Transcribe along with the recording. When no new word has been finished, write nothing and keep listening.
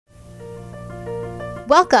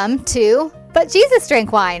Welcome to But Jesus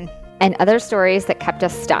Drank Wine. And other stories that kept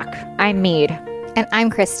us stuck. I'm Mead. And I'm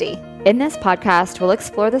Christy. In this podcast, we'll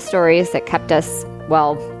explore the stories that kept us,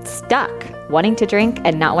 stuck, wanting to drink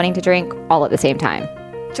and not wanting to drink all at the same time.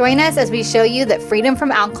 Join us as we show you that freedom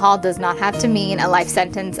from alcohol does not have to mean a life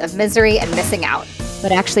sentence of misery and missing out,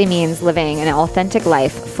 but actually means living an authentic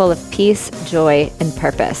life full of peace, joy, and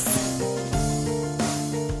purpose.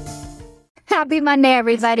 Happy Monday,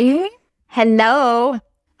 everybody. Hello.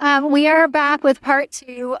 We are back with part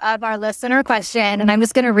 2 of our listener question, and I'm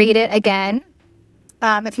just going to read it again.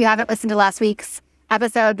 If you haven't listened to last week's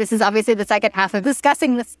episode, this is obviously the second half of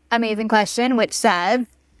discussing this amazing question, which says,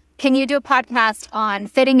 can you do a podcast on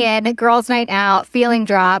fitting in, girls' night out, feeling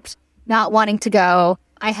dropped, not wanting to go?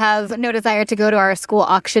 I have no desire to go to our school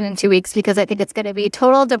auction in 2 weeks because I think it's going to be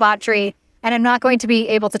total debauchery, and I'm not going to be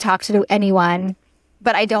able to talk to anyone,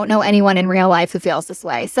 but I don't know anyone in real life who feels this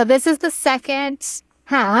way. So this is the second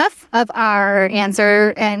half of our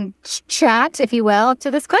answer and chat, if you will, to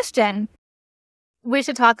this question. We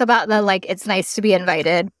should talk about it's nice to be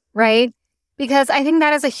invited, right? Because I think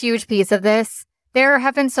that is a huge piece of this. There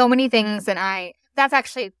have been so many things, and that's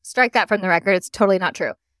actually, strike that from the record. It's totally not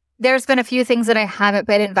true. There's been a few things that I haven't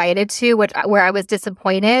been invited to, where I was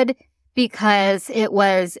disappointed because it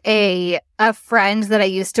was a friend that I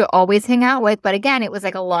used to always hang out with. But again, it was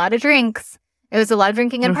like a lot of drinks. It was a lot of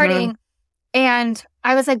drinking and partying. And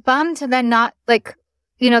I was bummed to then not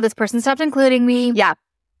this person stopped including me. Yeah.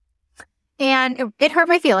 And it hurt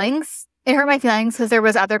my feelings. It hurt my feelings because there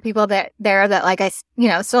was other people that I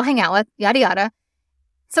still hang out with, yada, yada.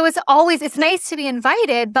 So it's nice to be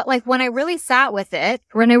invited. But when I really sat with it,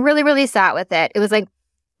 it was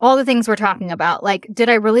all the things we're talking about. Did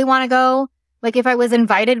I really want to go? If I was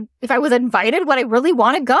invited, would I really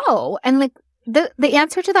want to go? And the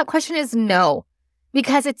answer to that question is no.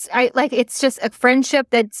 Because it's just a friendship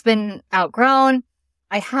that's been outgrown.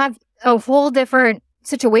 I have a whole different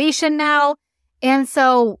situation now. And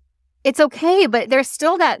so it's okay, but there's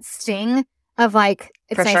still that sting of it's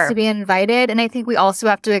For nice sure. to be invited. And I think we also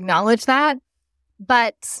have to acknowledge that.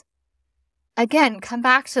 But again, come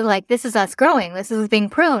back to this is us growing. This is us being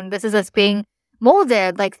pruned. This is us being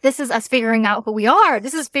molded. This is us figuring out who we are.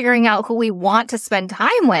 This is figuring out who we want to spend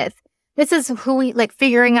time with. This is who we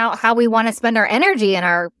figuring out how we want to spend our energy and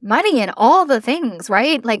our money and all the things,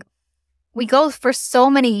 right? We go for so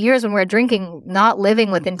many years when we're drinking, not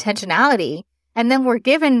living with intentionality. And then we're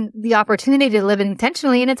given the opportunity to live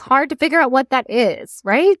intentionally, and it's hard to figure out what that is,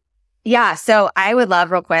 right? Yeah. So I would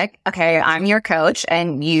love real quick. Okay. I'm your coach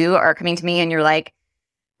and you are coming to me and you're like,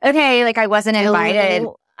 okay, I wasn't invited.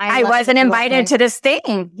 I wasn't invited to this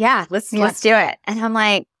thing. Yeah. Let's do it. And I'm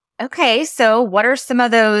like, okay, so what are some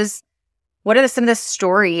of the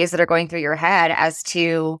stories that are going through your head as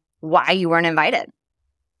to why you weren't invited?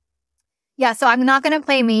 Yeah. So I'm not going to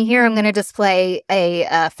play me here. I'm going to just play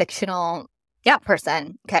a fictional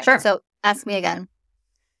person. Okay. Sure. So ask me again.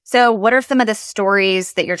 So what are some of the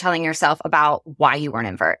stories that you're telling yourself about why you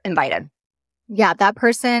weren't invited? Yeah, that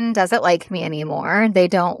person doesn't like me anymore. They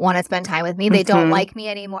don't want to spend time with me. They don't like me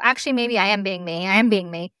anymore. Actually, maybe I am being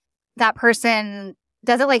me. That person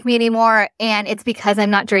doesn't like me anymore, and it's because I'm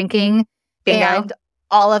not drinking. Bingo. And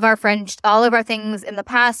all of our things in the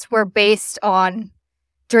past were based on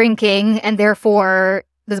drinking, and therefore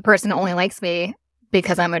this person only likes me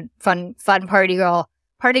because I'm a fun party girl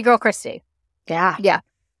Christy. Yeah. Yeah.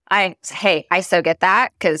 I so get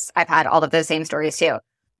that because I've had all of those same stories too.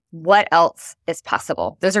 What else is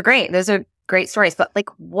possible? Those are great. Those are great stories. But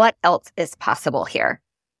what else is possible here?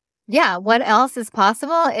 Yeah. What else is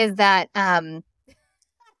possible is that, I'm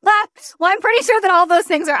pretty sure that all those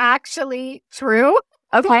things are actually true.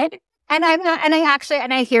 Okay. And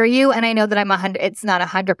I hear you, and I know that it's not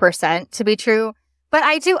 100% to be true. But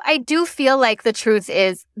I do feel like the truth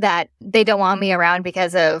is that they don't want me around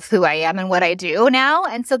because of who I am and what I do now.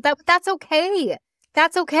 And so that's okay.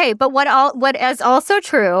 That's okay. But what is also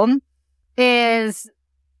true is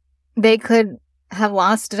they could have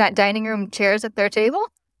lost dining room chairs at their table.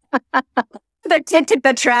 They took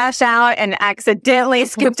the trash out and accidentally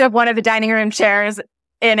scooped up one of the dining room chairs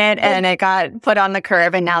in it, and it got put on the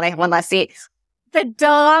curb, and now they have one less seat. The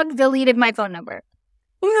dog deleted my phone number.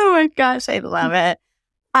 Oh my gosh, I love it.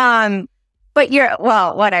 But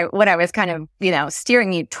what I was kind of,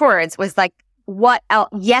 steering you towards was what else?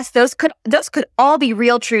 Yes, those could all be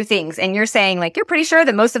real, true things. And you're saying you're pretty sure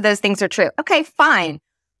that most of those things are true. Okay, fine.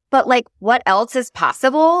 But what else is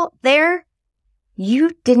possible there?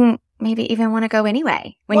 You didn't maybe even want to go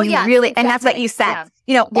anyway. When Well, you yeah, really, exactly. and that's what you said, Yeah.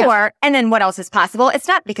 you know, Yeah. or, and then what else is possible? It's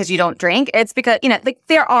not because you don't drink. It's because, you know, like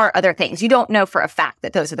there are other things. You don't know for a fact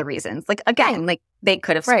that those are the reasons. Like, again, like they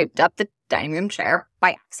could have scooped up the dining room chair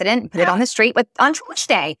by accident and put it on the street on trash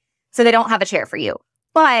day. So they don't have a chair for you.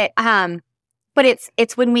 But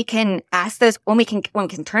it's when we can ask those, when we can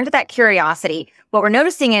turn to that curiosity, what we're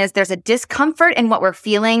noticing is there's a discomfort in what we're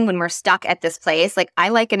feeling when we're stuck at this place. Like I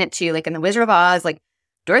liken it to like in The Wizard of Oz, like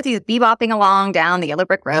Dorothy's bebopping along down the yellow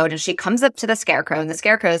brick road and she comes up to the scarecrow and the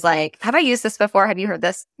scarecrow's like, have I used this before? Have you heard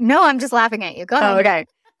this? No, I'm just laughing at you. Go ahead.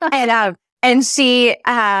 Oh, okay. And she,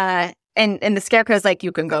 and the scarecrow's like,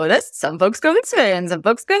 you can go this. Some folks go this way and some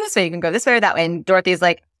folks go this way. You can go this way or that way. And Dorothy's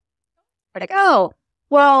like, where'd I go?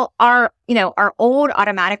 Well, our old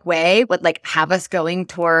automatic way would like have us going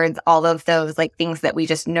towards all of those like things that we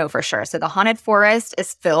just know for sure. So the haunted forest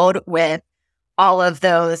is filled with all of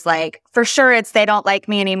those, like, for sure it's they don't like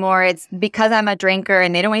me anymore. It's because I'm a drinker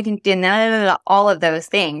and they don't want anything to do, all of those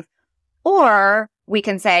things. Or we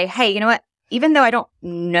can say, hey, you know what? Even though I don't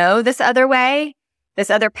know this other way, this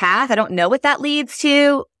other path, I don't know what that leads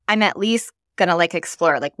to, I'm at least going to like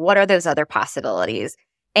explore, like, what are those other possibilities?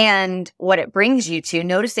 And what it brings you to,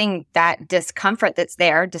 noticing that discomfort that's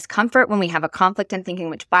there, discomfort when we have a conflict in thinking,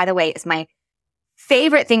 which, by the way, is my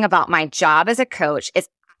favorite thing about my job as a coach, is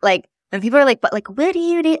like, when people are like, but like, what do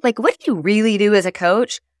you do? Like, what do you really do as a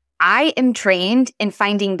coach? I am trained in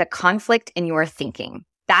finding the conflict in your thinking.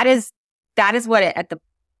 That is what at the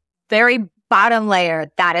very bottom layer,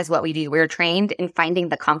 that is what we do. We're trained in finding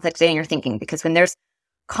the conflict in your thinking, because when there's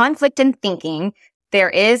conflict in thinking, there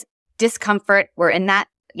is discomfort. We're in that,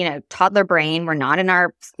 toddler brain. We're not in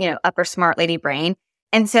our, upper smart lady brain.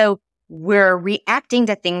 And so we're reacting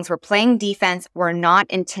to things. We're playing defense. We're not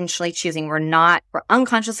intentionally choosing. We're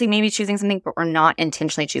unconsciously maybe choosing something, but we're not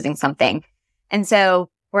intentionally choosing something. And so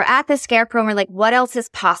we're at the scarecrow and we're like, what else is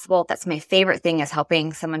possible? That's my favorite thing, is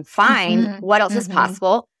helping someone find what else is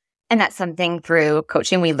possible. And that's something through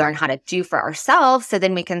coaching we learn how to do for ourselves. So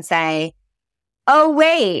then we can say, oh,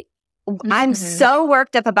 wait, I'm so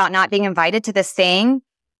worked up about not being invited to this thing.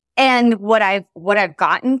 And what I've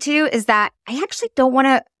gotten to is that I actually don't want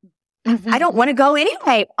to, I don't want to go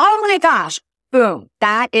anyway. Oh my gosh. Boom.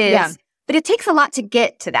 That is, but it takes a lot to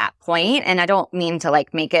get to that point. And I don't mean to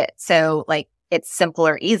like make it so like it's simple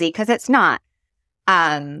or easy, because it's not.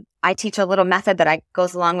 I teach a little method that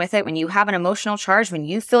goes along with it. When you have an emotional charge, when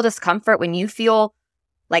you feel discomfort, when you feel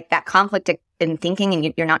like that conflict in thinking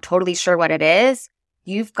and you're not totally sure what it is,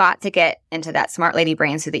 you've got to get into that smart lady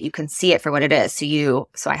brain so that you can see it for what it is.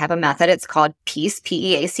 So I have a method. It's called PEACE,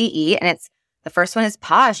 PEACE, and the first one is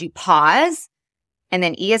pause. You pause, and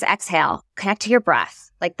then E is exhale. Connect to your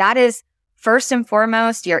breath. Like that is first and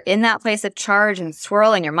foremost. You're in that place of charge and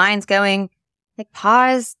swirl, and your mind's going. Like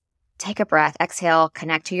pause, take a breath, exhale,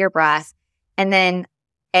 connect to your breath, and then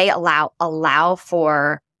allow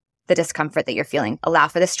for the discomfort that you're feeling. Allow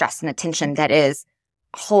for the stress and the tension that is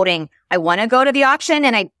holding. I want to go to the auction,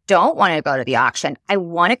 and I don't want to go to the auction. I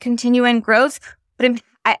want to continue in growth, but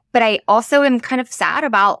I also am kind of sad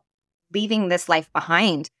about leaving this life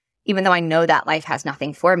behind, even though I know that life has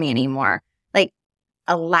nothing for me anymore. Like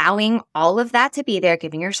allowing all of that to be there,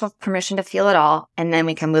 giving yourself permission to feel it all. And then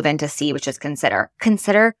we can move into C, which is consider.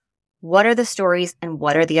 Consider what are the stories and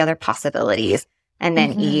what are the other possibilities. And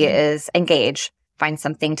then E is engage. Find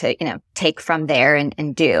something to, take from there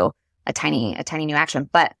and do a tiny new action.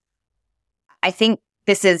 But I think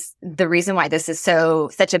this is the reason why this is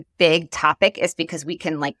such a big topic, is because we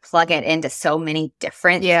can like plug it into so many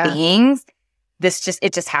different things.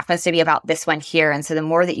 It just happens to be about this one here. And so the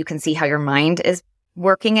more that you can see how your mind is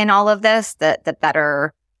working in all of this, the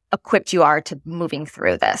better equipped you are to moving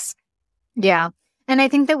through this. Yeah. And I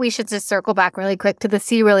think that we should just circle back really quick to the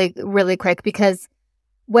C really, really quick, because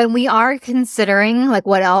when we are considering like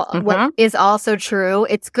what is also true,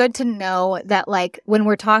 it's good to know that like when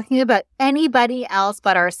we're talking about anybody else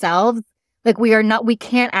but ourselves, like we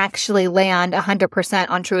can't actually land 100%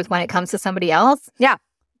 on truth when it comes to somebody else. Yeah.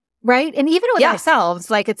 Right. And even with ourselves,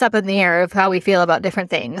 like it's up in the air of how we feel about different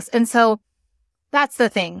things. And so that's the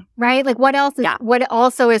thing, right? Like what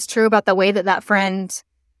also is true about the way that friend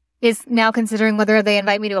is now considering whether they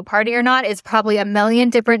invite me to a party or not is probably a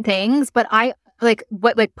million different things. But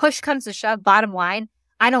push comes to shove, bottom line,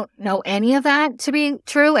 I don't know any of that to be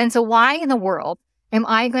true. And so why in the world am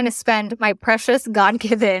I going to spend my precious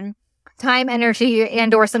God-given time, energy,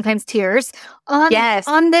 and or sometimes tears on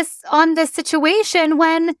this situation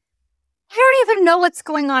when I don't even know what's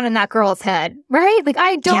going on in that girl's head, right? Like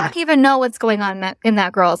I don't even know what's going on in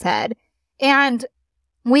that girl's head. And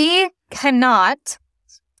we cannot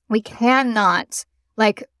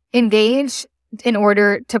like engage in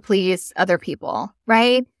order to please other people,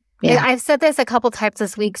 right? Yeah. I've said this a couple times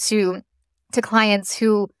this week to clients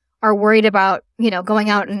who are worried about, going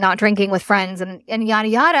out and not drinking with friends and yada,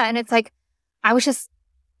 yada. And it's like, I was just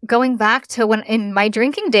going back to when in my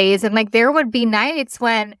drinking days, and like there would be nights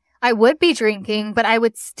when I would be drinking, but I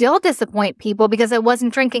would still disappoint people because I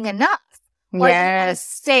wasn't drinking enough. Or I didn't want to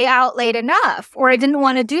stay out late enough, or I didn't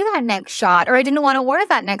want to do that next shot, or I didn't want to order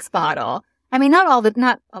that next bottle. I mean, not all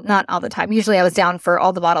the time. Usually I was down for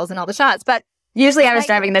all the bottles and all the shots, but usually I was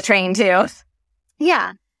driving the train too.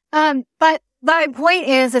 Yeah. But my point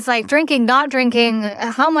is, it's like drinking, not drinking,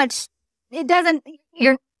 how much it doesn't,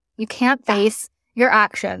 you can't face your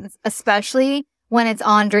actions, especially when it's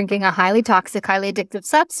on drinking a highly toxic, highly addictive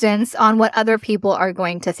substance, on what other people are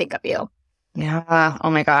going to think of you. Yeah.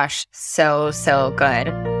 Oh my gosh. So good.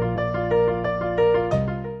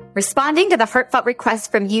 Responding to the heartfelt requests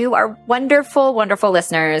from you, our wonderful, wonderful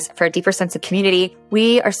listeners, for a deeper sense of community,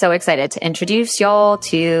 we are so excited to introduce y'all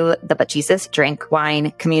to the But Jesus Drink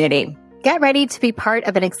Wine community. Get ready to be part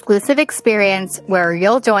of an exclusive experience where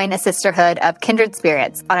you'll join a sisterhood of kindred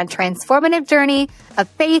spirits on a transformative journey of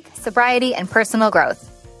faith, sobriety, and personal growth.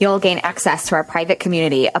 You'll gain access to our private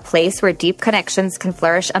community, a place where deep connections can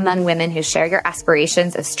flourish among women who share your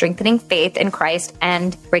aspirations of strengthening faith in Christ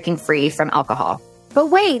and breaking free from alcohol. But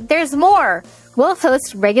wait, there's more. We'll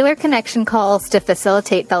host regular connection calls to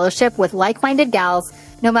facilitate fellowship with like-minded gals,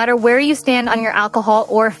 no matter where you stand on your alcohol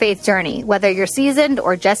or faith journey. Whether you're seasoned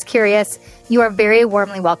or just curious, you are very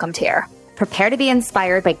warmly welcomed here. Prepare to be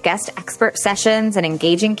inspired by guest expert sessions and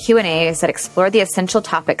engaging Q&As that explore the essential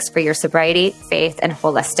topics for your sobriety, faith, and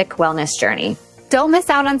holistic wellness journey. Don't miss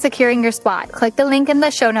out on securing your spot. Click the link in the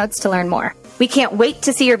show notes to learn more. We can't wait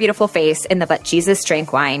to see your beautiful face in the But Jesus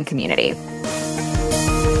Drink Wine community.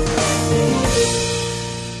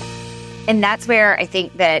 And that's where I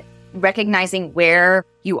think that recognizing where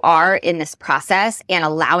you are in this process and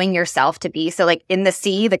allowing yourself to be. So like in the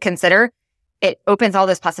C, the consider, it opens all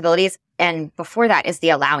those possibilities. And before that is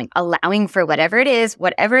the allowing for whatever it is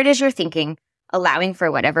you're thinking, allowing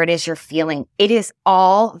for whatever it is you're feeling. It is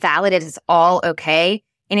all valid. It is all okay.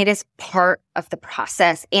 And it is part of the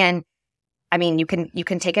process. And I mean, you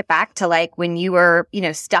can take it back to like when you were,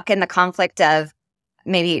 stuck in the conflict of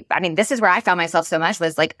this is where I found myself so much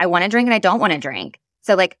was like, I want to drink and I don't want to drink.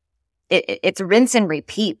 So like it's rinse and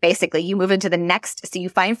repeat. Basically, you move into the next. So you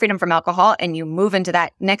find freedom from alcohol and you move into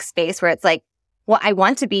that next space where it's like, well, I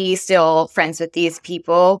want to be still friends with these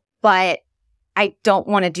people, but I don't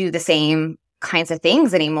want to do the same kinds of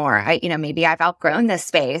things anymore. Maybe I've outgrown this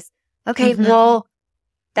space. Okay, well,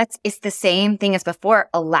 it's the same thing as before,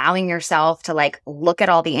 allowing yourself to like look at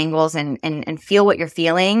all the angles and feel what you're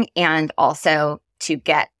feeling, and also to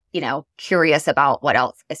get, curious about what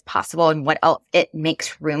else is possible and what else it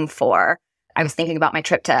makes room for. I was thinking about my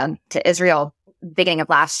trip to Israel beginning of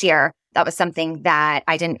last year. That was something that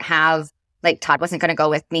I didn't have, like Todd wasn't going to go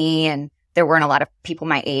with me, and there weren't a lot of people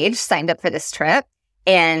my age signed up for this trip.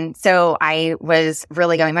 And so I was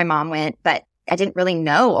really going, my mom went, but I didn't really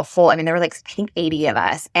know there were like, I think 80 of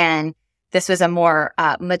us. And this was a more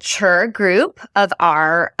mature group of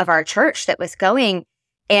our church that was going.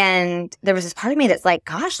 And there was this part of me that's like,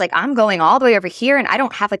 gosh, like I'm going all the way over here and I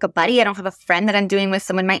don't have like a buddy. I don't have a friend that I'm doing with,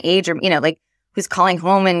 someone my age, or, like who's calling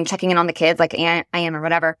home and checking in on the kids like I am or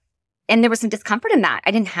whatever. And there was some discomfort in that.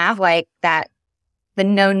 I didn't have like that, the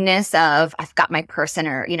knownness of I've got my person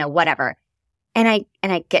or, whatever. And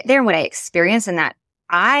I get there, and what I experience in that,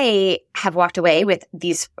 I have walked away with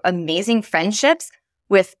these amazing friendships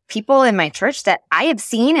with people in my church that I have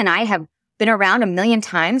seen and I have been around a million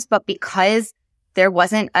times, but because there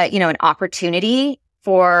wasn't an opportunity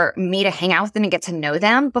for me to hang out with them and get to know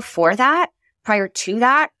them before that, prior to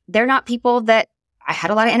that, they're not people that I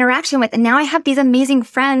had a lot of interaction with. And now I have these amazing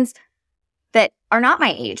friends that are not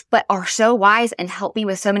my age, but are so wise and help me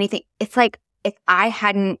with so many things. It's like if I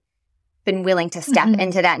hadn't been willing to step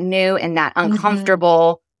into that new and that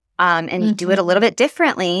uncomfortable and do it a little bit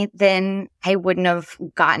differently, then I wouldn't have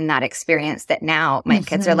gotten that experience that now my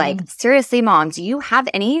kids are like, seriously, Mom, do you have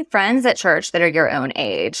any friends at church that are your own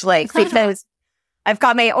age? Like, because I've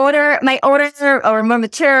got my older or more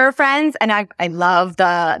mature friends, and I love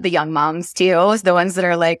the young moms too, the ones that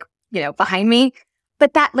are like, behind me.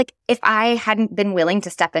 But that, like, if I hadn't been willing to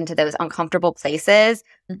step into those uncomfortable places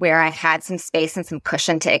where I had some space and some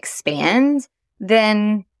cushion to expand,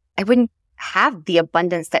 then I wouldn't have the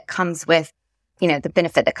abundance that comes with, the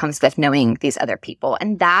benefit that comes with knowing these other people.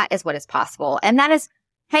 And that is what is possible. And that is,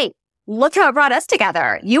 hey, look how it brought us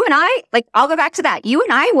together. You and I, like, I'll go back to that. You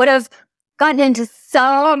and I would have gotten into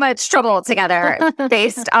so much trouble together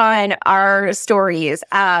based on our stories.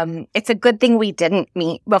 It's a good thing we didn't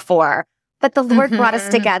meet before, but the Lord brought us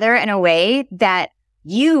together in a way that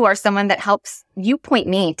you are someone that helps you point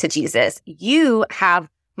me to Jesus. You have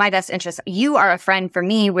my best interest. You are a friend for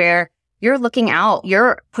me where you're looking out,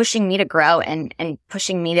 you're pushing me to grow and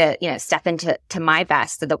pushing me to, step into my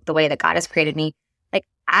best, the way that God has created me. Like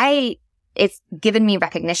it's given me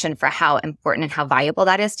recognition for how important and how valuable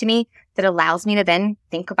that is to me, that allows me to then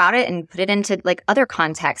think about it and put it into like other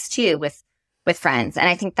contexts too with friends. And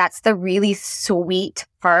I think that's the really sweet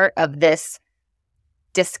part of this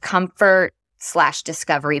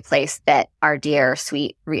discomfort/discovery place that our dear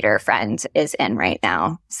sweet reader friend is in right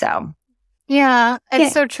now. So yeah,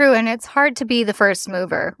 it's so true. And it's hard to be the first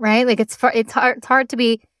mover, right? Like it's hard to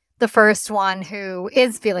be the first one who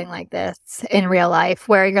is feeling like this in real life,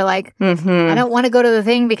 where you're like, I don't want to go to the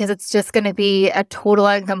thing because it's just going to be a total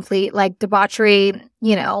and complete like debauchery,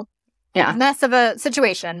 mess of a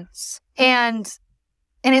situation. And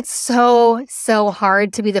it's so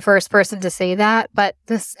hard to be the first person to say that. But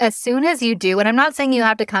as soon as you do, and I'm not saying you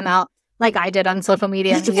have to come out like I did on social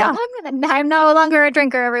media and I'm no longer a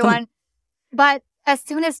drinker, everyone. But as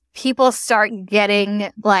soon as people start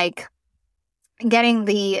getting the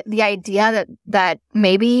idea that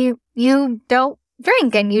maybe you don't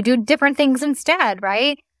drink and you do different things instead,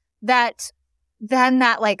 right? That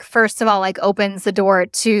like, first of all, like opens the door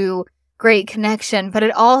to great connection, but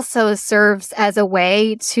it also serves as a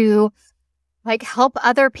way to like help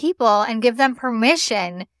other people and give them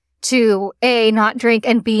permission to A, not drink,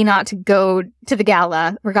 and B, not to go to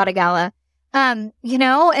the regatta gala. And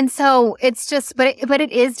so it's just, but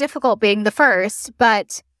it is difficult being the first,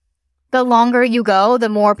 but the longer you go, the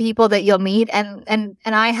more people that you'll meet. And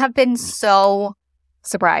I have been so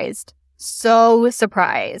surprised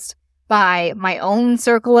by my own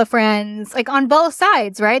circle of friends, like on both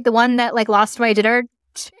sides, right? The one that like lost my dinner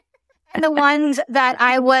and the ones that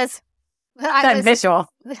I was visual.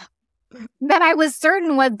 That I was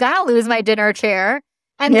certain was gonna lose my dinner chair.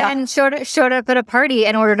 And then showed up at a party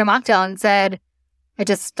and ordered a mocktail and said, I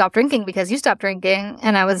just stopped drinking because you stopped drinking.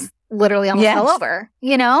 And I was literally almost fell over,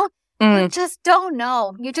 You just don't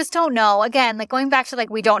know. You just don't know. Again, like going back to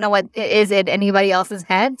like, we don't know what is in anybody else's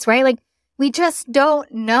heads, right? Like we just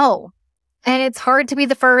don't know. And it's hard to be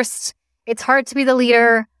the first. It's hard to be the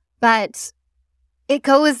leader, but it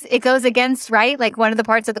goes against, right? Like one of the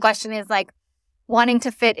parts of the question is like wanting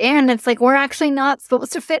to fit in. It's like, we're actually not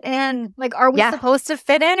supposed to fit in. Like, are we supposed to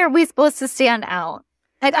fit in or are we supposed to stand out?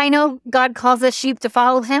 Like, I know God calls us sheep to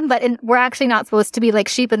follow him, but we're actually not supposed to be like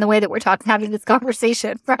sheep in the way that we're having this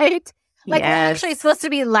conversation, right? Like, we're actually supposed to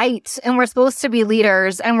be light and we're supposed to be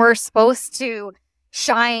leaders and we're supposed to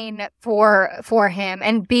shine for him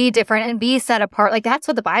and be different and be set apart. Like, that's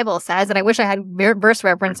what the Bible says. And I wish I had verse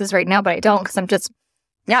references right now, but I don't because I'm just,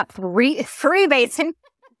 freebasing.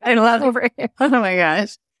 I love over here. Oh my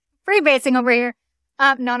gosh. Freebasing over here.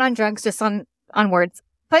 Not on drugs, just on words.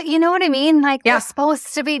 But you know what I mean? Like, we're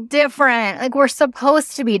supposed to be different. Like, we're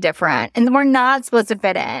supposed to be different. And we're not supposed to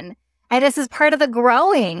fit in. And this is part of the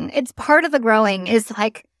growing. It's part of the growing is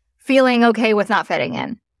like feeling okay with not fitting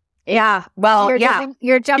in. Yeah. Well,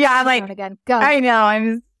 You're jumping I'm like, again. Go. I know.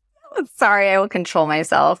 I'm sorry. I will control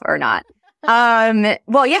myself or not.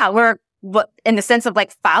 Well, yeah, we're in the sense of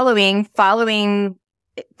like following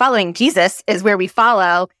Jesus is where we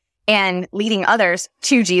follow, and leading others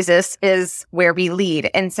to Jesus is where we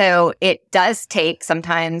lead. And so it does take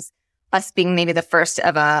sometimes us being maybe the first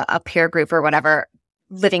of a peer group or whatever,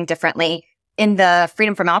 living differently in the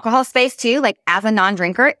freedom from alcohol space too. Like as a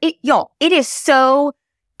non-drinker, it is so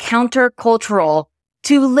countercultural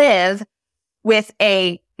to live with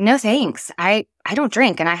a no thanks. I don't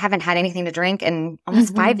drink and I haven't had anything to drink in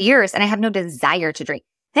almost 5 years and I have no desire to drink.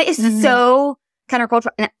 That is so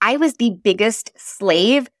countercultural. And I was the biggest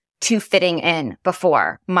slave to fitting in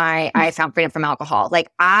before I found freedom from alcohol. Like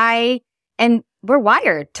and we're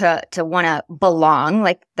wired to want to belong.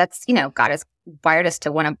 Like that's, God has wired us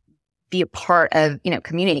to want to be a part of,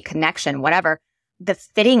 community, connection, whatever. The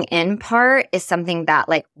fitting in part is something that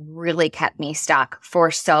like really kept me stuck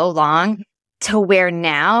for so long, to where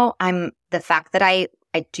now the fact that I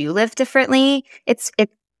do live differently. It's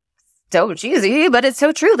so cheesy, but it's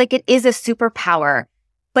so true. Like it is a superpower,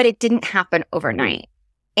 but it didn't happen overnight.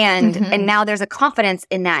 And now there's a confidence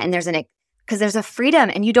in that. And because there's a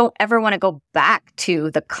freedom, and you don't ever want to go back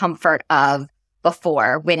to the comfort of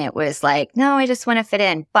before when it was like, no, I just want to fit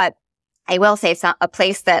in. But I will say it's not a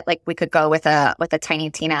place that like we could go with a tiny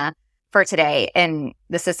Tina for today. And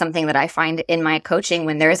this is something that I find in my coaching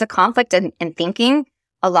when there is a conflict in thinking,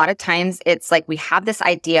 a lot of times it's like we have this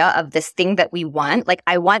idea of this thing that we want, like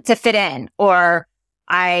I want to fit in, or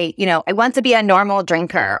I want to be a normal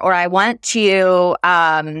drinker, or I want to,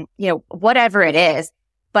 whatever it is.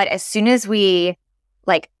 But as soon as we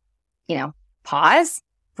pause,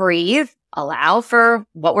 breathe, allow for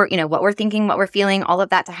what we're thinking, what we're feeling, all of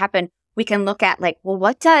that to happen, we can look at we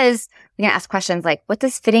can ask questions like, what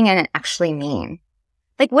does fitting in actually mean?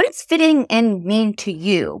 Like, what does fitting in mean to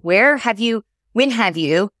you? When have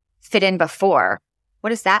you fit in before? What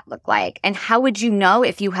does that look like? And how would you know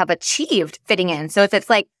if you have achieved fitting in? So if it's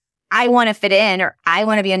like, I want to fit in, or I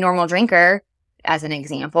want to be a normal drinker, as an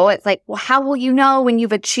example, it's like, well, how will you know when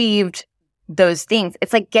you've achieved those things?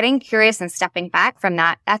 It's like getting curious and stepping back from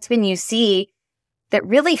that. That's when you see that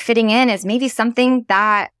really fitting in is maybe something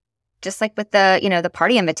that, just like with the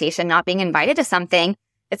party invitation, not being invited to something,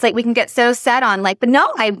 it's like we can get so set on but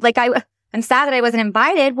no, I'm sad that I wasn't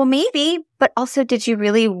invited. Well, maybe, but also, did you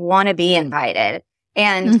really want to be invited?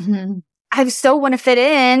 And I so want to fit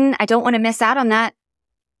in. I don't want to miss out on that.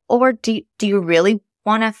 Or do you really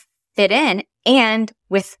want to fit in, and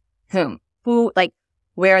with whom?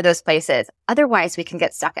 Where are those places? Otherwise, we can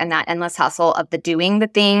get stuck in that endless hustle of the doing the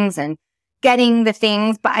things and getting the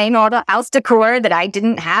things, buying all the house decor that I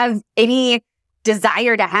didn't have any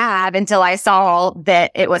desire to have until I saw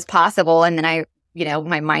that it was possible. And then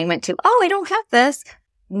my mind went to, I don't have this.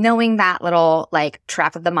 Knowing that little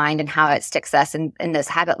trap of the mind and how it sticks us in those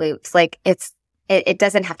habit loops, it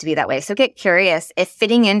doesn't have to be that way. So get curious. If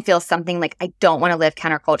fitting in feels something like I don't want to live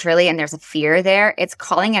counterculturally and there's a fear there, it's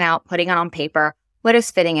calling it out, putting it on paper. What does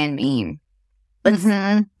fitting in mean?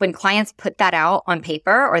 When clients put that out on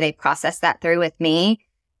paper or they process that through with me,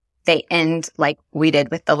 they end like we did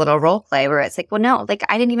with the little role play where it's like, well, no,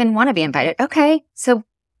 I didn't even want to be invited. Okay. So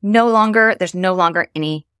there's no longer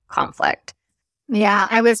any conflict. Yeah,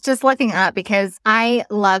 I was just looking up because I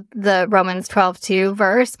love the Romans 12:2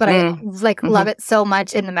 verse, but I love it so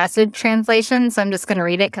much in the Message translation. So I'm just going to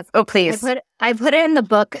read it because please. I put it in the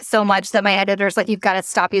book so much that my editor's like, you've got to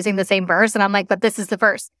stop using the same verse. And I'm like, but this is the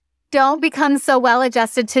verse. Don't become so well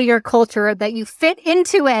adjusted to your culture that you fit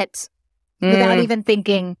into it without even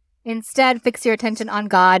thinking. Instead, fix your attention on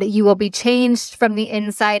God. You will be changed from the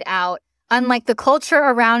inside out. Unlike the culture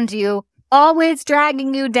around you, always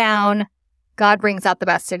dragging you down, God brings out the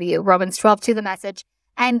best of you. Romans 12:2, the Message.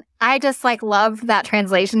 And I just love that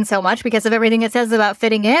translation so much because of everything it says about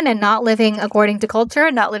fitting in and not living according to culture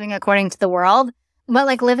and not living according to the world,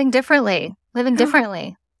 but living differently.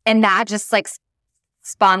 And that just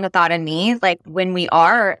spawned the thought in me, when we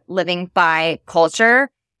are living by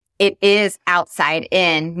culture, it is outside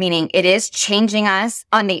in, meaning it is changing us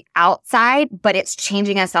on the outside, but it's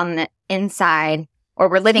changing us on the inside. Or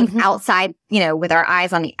we're living outside, with our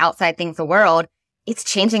eyes on the outside things of the world, it's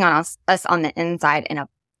changing on us on the inside in a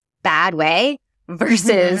bad way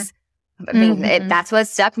versus, that's what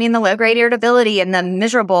stuck me in the low grade irritability and the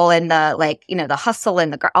miserable and the the hustle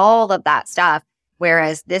and all of that stuff.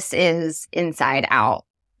 Whereas this is inside out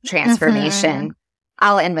transformation.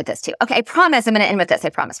 I'll end with this too. Okay, I promise I'm going to end with this. I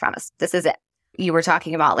promise. This is it. You were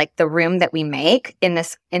talking about the room that we make in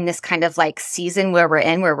this kind of season where we're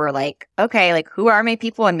okay, who are my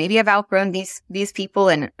people? And maybe I've outgrown these people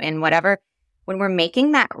and whatever. When we're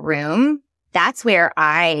making that room, that's where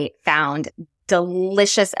I found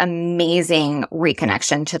delicious, amazing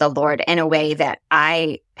reconnection to the Lord in a way that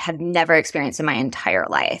I have never experienced in my entire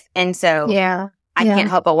life. And so I can't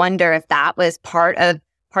help but wonder if that was part of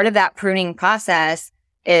that pruning process.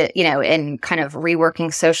 In kind of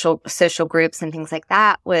reworking social groups and things like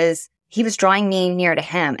that, he was drawing me near to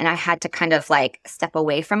him. And I had to kind of step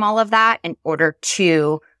away from all of that in order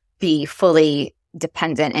to be fully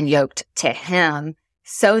dependent and yoked to him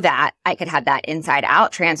so that I could have that inside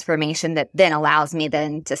out transformation that then allows me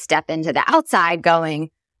then to step into the outside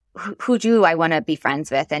going, who do I want to be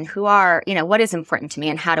friends with and who are, what is important to me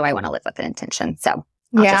and how do I want to live with an intention? So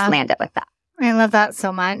I'll just land it with that. I love that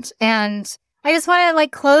so much. And I just want to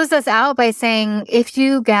close us out by saying if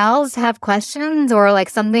you gals have questions or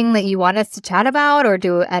something that you want us to chat about or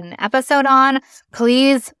do an episode on,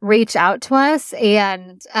 please reach out to us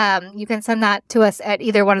and you can send that to us at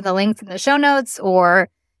either one of the links in the show notes or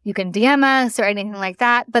you can DM us or anything like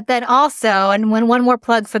that. But then also, and one more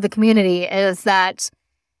plug for the community is that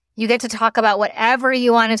you get to talk about whatever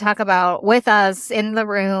you want to talk about with us in the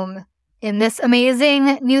room in this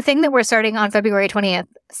amazing new thing that we're starting on February 20th.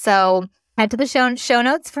 So head to the show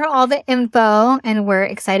notes for all the info, and we're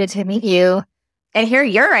excited to meet you. And hear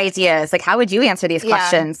your ideas. How would you answer these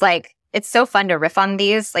questions? It's so fun to riff on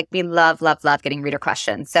these. We love getting reader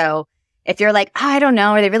questions. So if you're like, I don't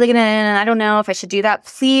know, are they really going to, I don't know if I should do that,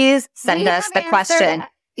 please send us the question.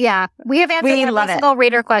 Yeah, we have answered every single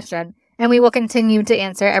reader question, and we will continue to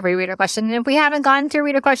answer every reader question. And if we haven't gotten to a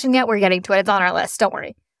reader question yet, we're getting to it. It's on our list. Don't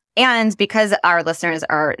worry. And because our listeners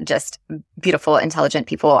are just beautiful, intelligent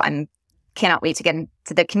people, I cannot wait to get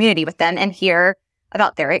into the community with them and hear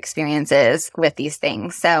about their experiences with these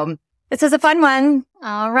things. So this is a fun one.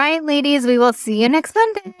 All right, ladies, we will see you next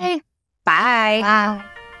Monday. Bye. Bye.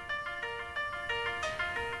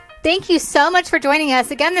 Thank you so much for joining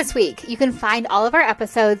us again this week. You can find all of our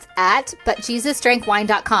episodes at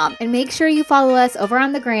butjesusdrankwine.com. And make sure you follow us over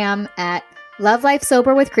on the gram at Love Life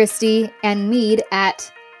Sober with Christy and Mead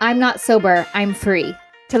at I'm Not Sober, I'm Free.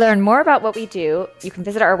 To learn more about what we do, you can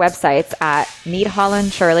visit our websites at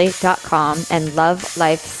meadhollandshirley.com and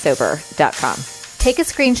lovelifesober.com. Take a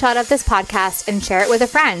screenshot of this podcast and share it with a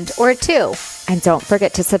friend or two. And don't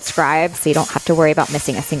forget to subscribe so you don't have to worry about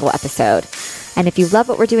missing a single episode. And if you love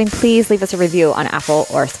what we're doing, please leave us a review on Apple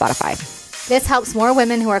or Spotify. This helps more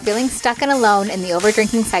women who are feeling stuck and alone in the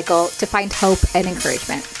overdrinking cycle to find hope and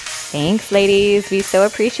encouragement. Thanks, ladies. We so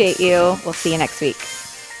appreciate you. We'll see you next week.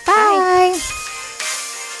 Bye. Bye.